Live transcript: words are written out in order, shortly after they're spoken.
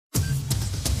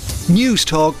News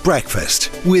Talk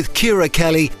Breakfast with Ciara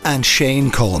Kelly and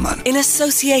Shane Coleman. In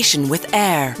association with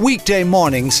AIR. Weekday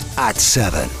mornings at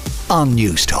 7 on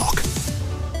News Talk.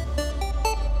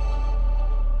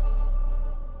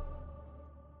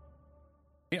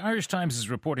 The Irish Times is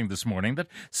reporting this morning that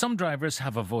some drivers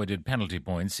have avoided penalty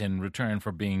points in return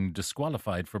for being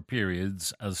disqualified for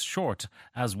periods as short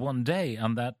as one day,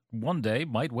 and that one day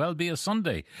might well be a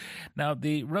Sunday. Now,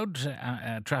 the Road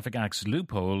Traffic Act's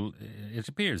loophole, it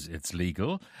appears it's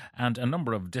legal, and a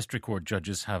number of district court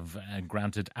judges have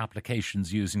granted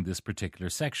applications using this particular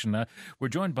section. We're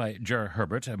joined by Geraldine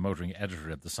Herbert, a motoring editor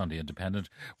at the Sunday Independent.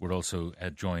 We're also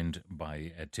joined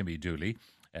by Timmy, Dooley,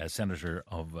 Senator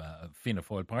of Fianna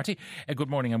Fail party. Good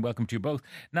morning and welcome to you both.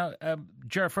 Now,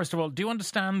 Ger, first of all, do you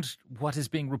understand what is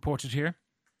being reported here?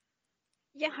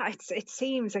 Yeah, it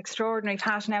seems extraordinary,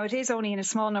 Pat. Now, it is only in a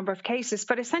small number of cases,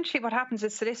 but essentially what happens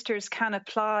is solicitors can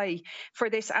apply for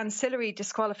this ancillary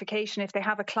disqualification if they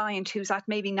have a client who's at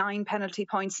maybe 9 penalty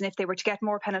points, and if they were to get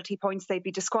more penalty points, they'd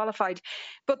be disqualified.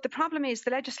 But the problem is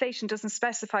the legislation doesn't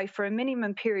specify for a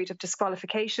minimum period of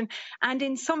disqualification. And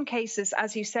in some cases,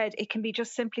 as you said, it can be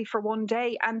just simply for one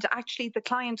day. And actually, the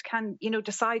client can,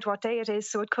 decide what day it is.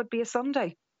 So it could be a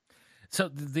Sunday. So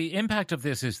the impact of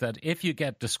this is that if you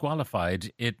get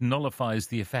disqualified, it nullifies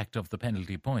the effect of the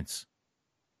penalty points.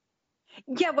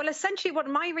 Yeah, well, essentially what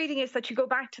my reading is that you go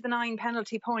back to the 9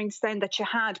 penalty points then that you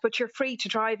had, but you're free to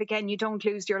drive again. You don't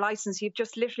lose your licence. You've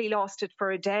just literally lost it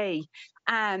for a day.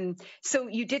 So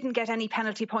you didn't get any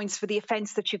penalty points for the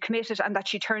offence that you committed and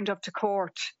that you turned up to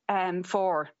court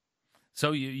for.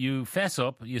 So you fess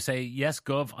up, you say, yes,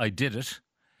 Gov, I did it,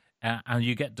 and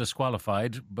you get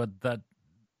disqualified, but that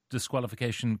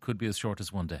disqualification could be as short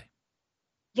as one day.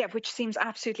 Yeah, which seems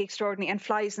absolutely extraordinary and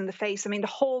flies in the face. I mean, the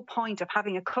whole point of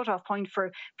having a cut-off point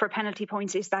for penalty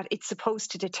points is that it's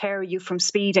supposed to deter you from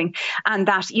speeding, and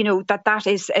that, that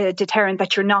is a deterrent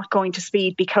that you're not going to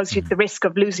speed because you have the risk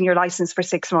of losing your licence for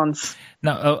 6 months.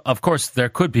 Now, of course, there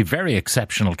could be very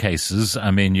exceptional cases.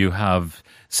 I mean, you have,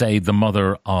 say, the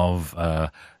mother of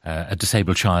a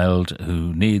disabled child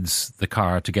who needs the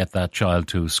car to get that child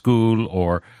to school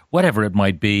or whatever it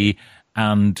might be,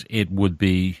 and it would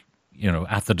be,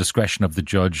 at the discretion of the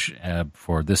judge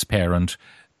for this parent,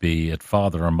 be it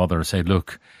father or mother, say,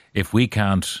 look, if we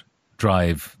can't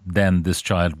drive, then this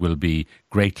child will be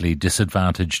greatly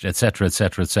disadvantaged, etc.,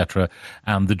 etc., etc.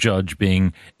 And the judge,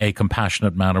 being a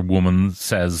compassionate man or woman,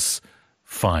 says,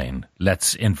 fine,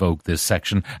 let's invoke this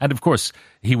section. And of course,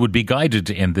 he would be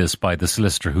guided in this by the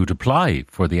solicitor who'd apply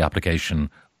for the application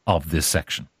of this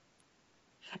section.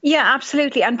 Yeah,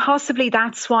 absolutely. And possibly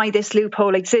that's why this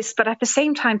loophole exists. But at the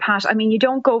same time, Pat, I mean, you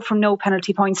don't go from no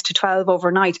penalty points to 12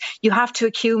 overnight. You have to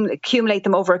accumulate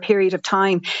them over a period of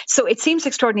time. So it seems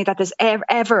extraordinary that there's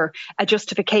ever a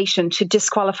justification to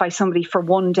disqualify somebody for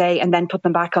one day and then put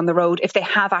them back on the road if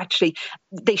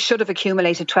they should have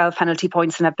accumulated 12 penalty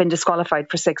points and have been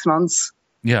disqualified for 6 months.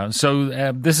 Yeah,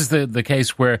 so this is the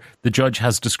case where the judge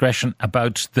has discretion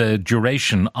about the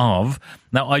duration of.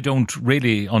 Now, I don't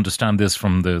really understand this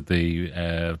from the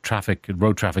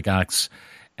Road Traffic Acts.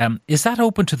 Is that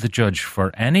open to the judge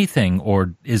for anything,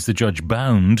 or is the judge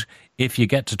bound, if you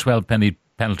get to 12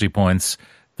 penalty points,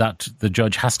 that the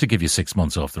judge has to give you 6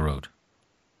 months off the road?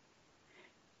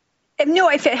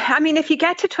 No, if you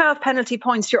get to 12 penalty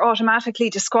points, you're automatically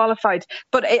disqualified.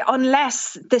 But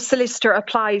unless the solicitor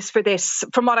applies for this,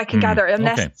 from what I can gather,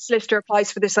 the solicitor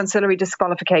applies for this ancillary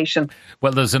disqualification.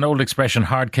 Well, there's an old expression,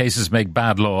 hard cases make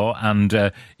bad law.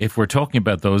 And if we're talking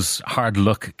about those hard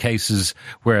luck cases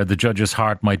where the judge's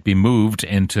heart might be moved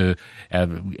into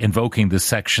invoking this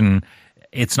section,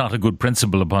 it's not a good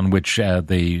principle upon which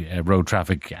the Road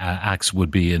Traffic Acts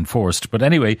would be enforced. But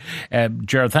anyway,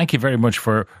 Gerald, thank you very much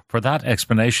for that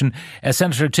explanation.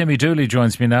 Senator Timmy Dooley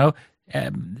joins me now.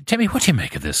 Timmy, what do you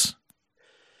make of this?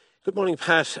 Good morning,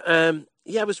 Pat.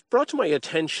 It was brought to my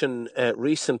attention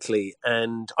recently,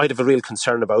 and I'd have a real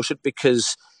concern about it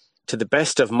because, to the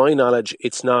best of my knowledge,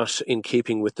 it's not in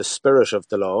keeping with the spirit of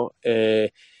the law.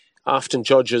 Often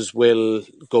judges will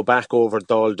go back over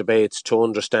Dáil debates to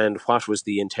understand what was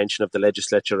the intention of the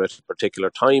legislature at a particular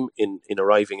time in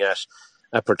arriving at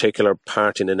a particular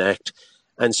part in an act.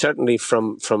 And certainly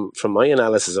from my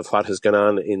analysis of what has gone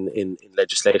on in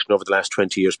legislation over the last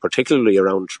 20 years, particularly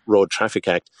around Road Traffic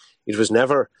Act, it was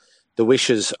never the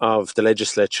wishes of the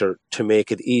legislature to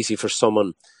make it easy for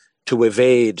someone to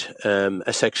evade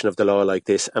a section of the law like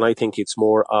this. And I think it's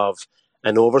more of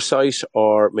an oversight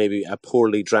or maybe a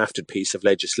poorly drafted piece of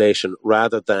legislation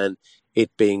rather than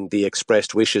it being the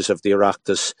expressed wishes of the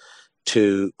Oireachtas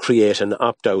to create an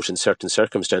opt-out in certain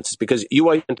circumstances. Because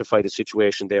you identified a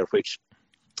situation there which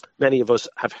many of us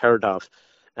have heard of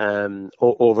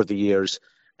over the years,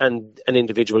 and an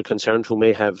individual concerned who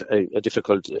may have a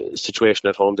difficult situation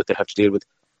at home that they have to deal with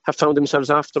have found themselves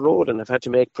off the road and have had to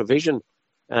make provision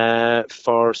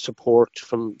for support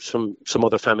from some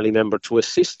other family member to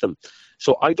assist them.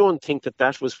 So I don't think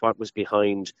that was what was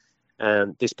behind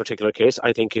this particular case.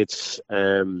 I think it's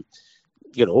some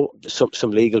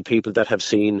legal people that have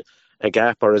seen a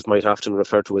gap, or as might often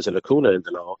refer to as a lacuna in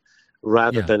the law,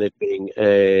 rather than it being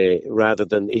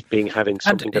having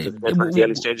something that is in the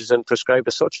early stages and prescribed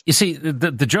as such. You see,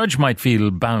 the judge might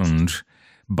feel bound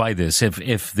by this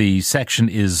if the section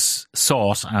is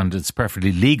sought, and it's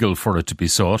perfectly legal for it to be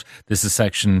sought. This is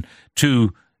section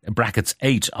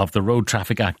 2(8) of the Road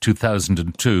Traffic Act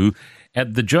 2002.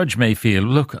 The judge may feel,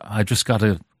 look, I just got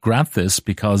to grant this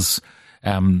because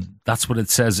that's what it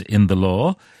says in the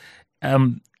law.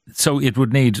 So it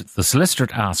would need the solicitor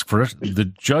to ask for it, the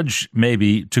judge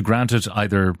maybe to grant it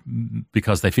either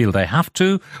because they feel they have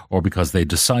to or because they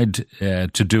decide to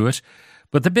do it.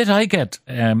 But the bit I get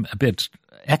a bit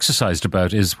exercised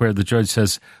about is where the judge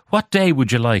says, what day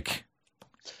would you like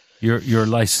your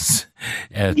license,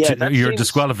 your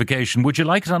disqualification? Would you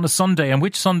like it on a Sunday? And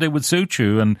which Sunday would suit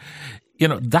you? And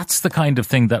that's the kind of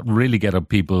thing that really get up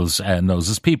people's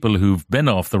noses. People who've been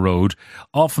off the road,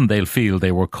 often they'll feel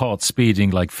they were caught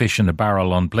speeding like fish in a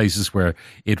barrel on places where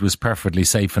it was perfectly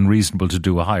safe and reasonable to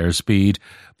do a higher speed.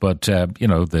 But,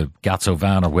 the Gatso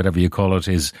van or whatever you call it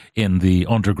is in the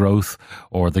undergrowth,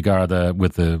 or the Garda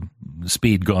with the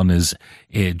speed gun is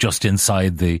just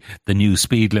inside the new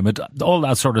speed limit, all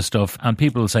that sort of stuff. And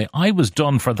people will say, I was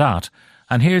done for that.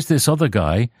 And here's this other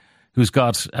guy who's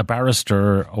got a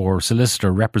barrister or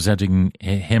solicitor representing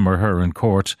him or her in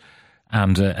court,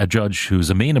 and a judge who's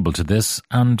amenable to this,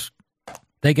 and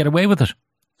they get away with it.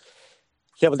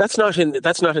 Yeah, but that's not in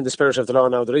the spirit of the law.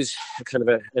 Now, there is kind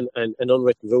of an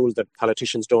unwritten rule that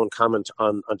politicians don't comment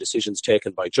on decisions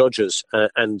taken by judges.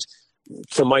 And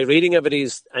from my reading of it,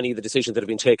 is any of the decisions that have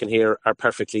been taken here are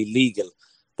perfectly legal,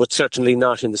 but certainly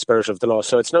not in the spirit of the law.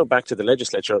 So it's now back to the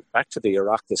legislature, back to the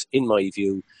Oireachtas, in my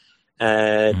view,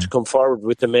 to come forward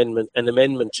with an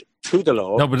amendment to the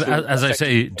law. No, but as I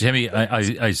say, Timmy,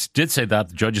 I did say that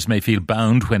the judges may feel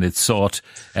bound when it's sought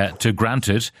to grant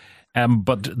it.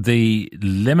 But the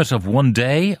limit of 1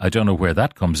 day, I don't know where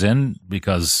that comes in,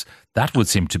 because that would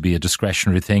seem to be a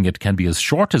discretionary thing. It can be as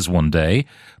short as 1 day,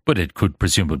 but it could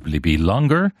presumably be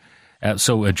longer.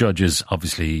 So a judge is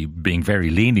obviously being very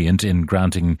lenient in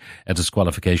granting a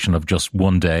disqualification of just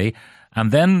 1 day,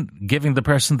 and then giving the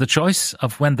person the choice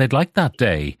of when they'd like that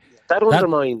day. That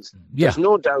undermines. There's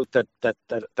no doubt that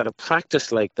a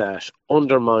practice like that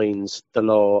undermines the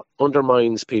law,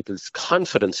 undermines people's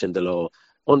confidence in the law,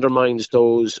 undermines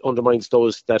those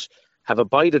that have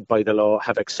abided by the law,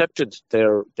 have accepted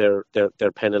their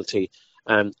penalty,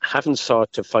 haven't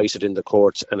sought to fight it in the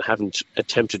courts, and haven't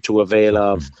attempted to avail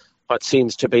of what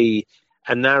seems to be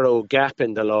a narrow gap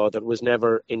in the law that was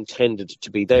never intended to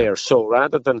be there. So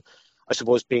rather than, I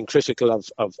suppose, being critical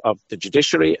of the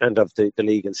judiciary and of the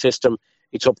legal system,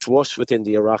 it's up to us within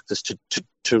the Oireachtas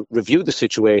to review the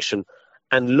situation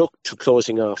and look to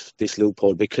closing off this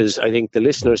loophole, because I think the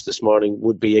listeners this morning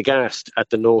would be aghast at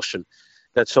the notion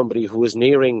that somebody who is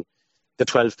nearing the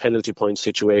 12 penalty point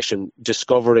situation,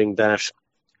 discovering that,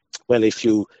 well, if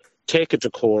you take it to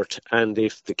court and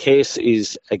if the case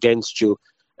is against you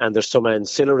and there's some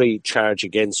ancillary charge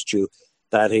against you,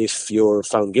 that if you're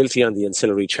found guilty on the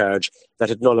ancillary charge, that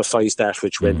it nullifies that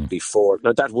which went before.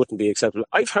 Now, that wouldn't be acceptable.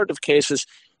 I've heard of cases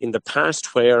in the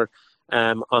past where,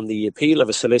 on the appeal of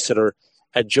a solicitor,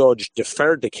 a judge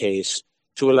deferred the case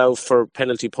to allow for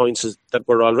penalty points that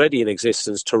were already in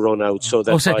existence to run out. So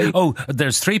that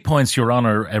there's 3 points, Your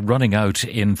Honour, running out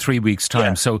in 3 weeks'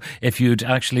 time. Yeah. So if you'd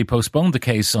actually postponed the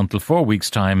case until 4 weeks'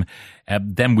 time,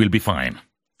 then we'll be fine.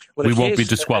 We won't be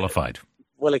disqualified.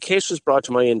 A case was brought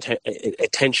to my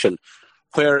attention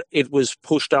where it was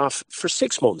pushed off for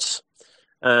 6 months.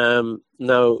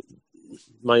 Now,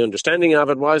 my understanding of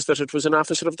it was that it was an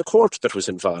officer of the court that was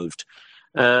involved.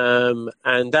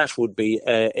 And that would be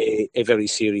a very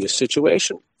serious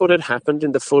situation, but it happened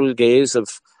in the full gaze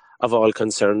of all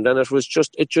concerned, and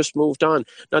it just moved on.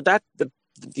 Now, that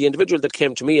the individual that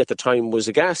came to me at the time was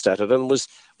aghast at it and was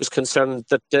concerned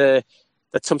that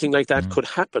something like that could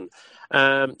happen.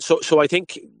 So I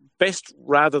think best,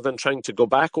 rather than trying to go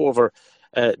back over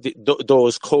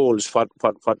those coals, what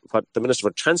the Minister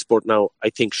for Transport now I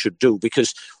think should do,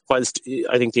 because whilst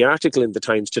I think the article in the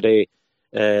Times today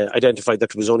identified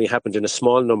that it was only happened in a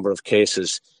small number of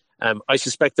cases, I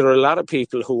suspect there are a lot of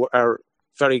people who are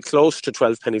very close to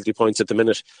 12 penalty points at the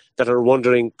minute that are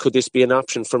wondering, could this be an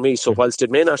option for me? So whilst it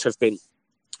may not have been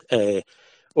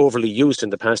overly used in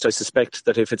the past. I suspect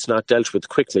that if it's not dealt with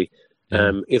quickly,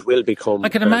 it will become... I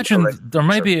can imagine there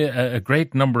may be a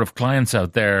great number of clients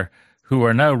out there who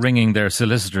are now ringing their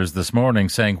solicitors this morning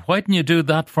saying, why didn't you do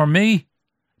that for me?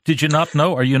 Did you not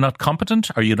know? Are you not competent?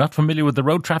 Are you not familiar with the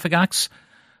road traffic acts?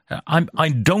 I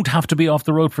don't have to be off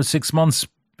the road for 6 months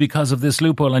because of this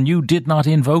loophole, and you did not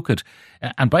invoke it.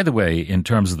 And by the way, in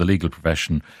terms of the legal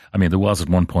profession, I mean, there was at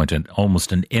one point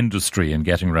almost an industry in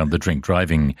getting around the drink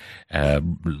driving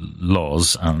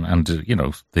laws, and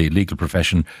the legal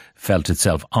profession felt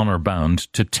itself honour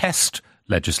bound to test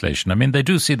legislation. I mean, they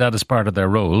do see that as part of their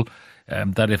role,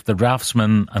 that if the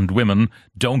draftsmen and women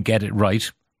don't get it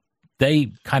right,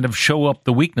 they kind of show up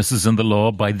the weaknesses in the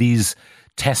law by these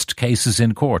test cases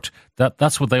in court.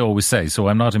 That's what they always say. So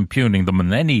I'm not impugning them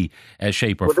in any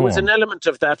shape or form. There was an element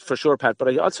of that for sure, Pat, but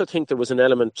I also think there was an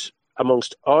element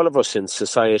amongst all of us in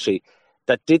society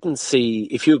that didn't see,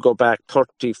 if you go back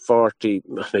 30, 40,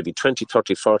 maybe 20,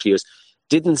 30, 40 years,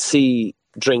 didn't see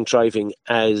drink driving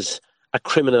as a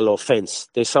criminal offence.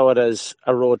 They saw it as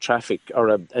a road traffic or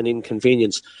an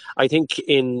inconvenience. I think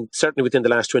certainly within the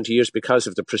last 20 years, because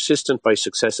of the persistence by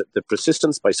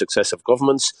successive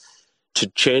governments to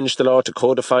change the law, to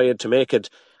codify it, to make it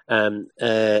less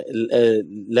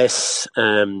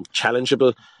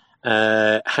challengeable,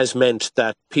 has meant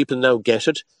that people now get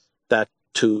it, that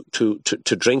to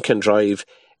drink and drive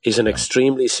is an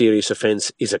extremely serious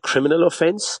offence, is a criminal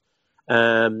offence,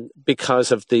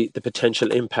 because of the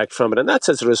potential impact from it. And that's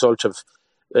as a result of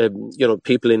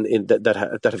people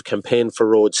that have campaigned for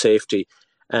road safety,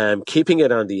 keeping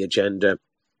it on the agenda,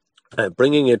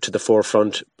 bringing it to the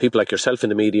forefront. People like yourself in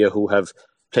the media who have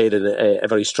played a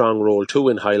very strong role too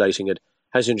in highlighting it,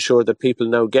 has ensured that people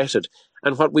now get it.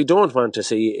 And what we don't want to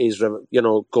see is,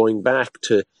 going back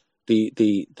to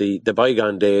the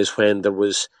bygone days when there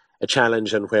was a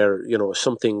challenge and where,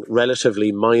 something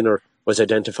relatively minor was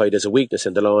identified as a weakness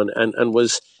in the law and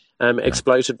was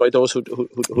exploited by those who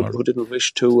didn't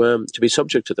wish to be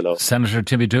subject to the law. Senator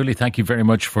Timmy Dooley, thank you very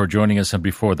much for joining us. And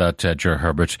before that, Ger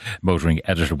Herbert, motoring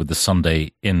editor with the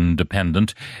Sunday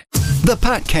Independent. The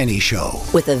Pat Kenny Show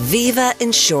with Aviva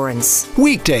Insurance.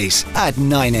 Weekdays at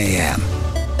 9 a.m.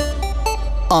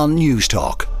 on News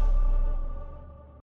Talk.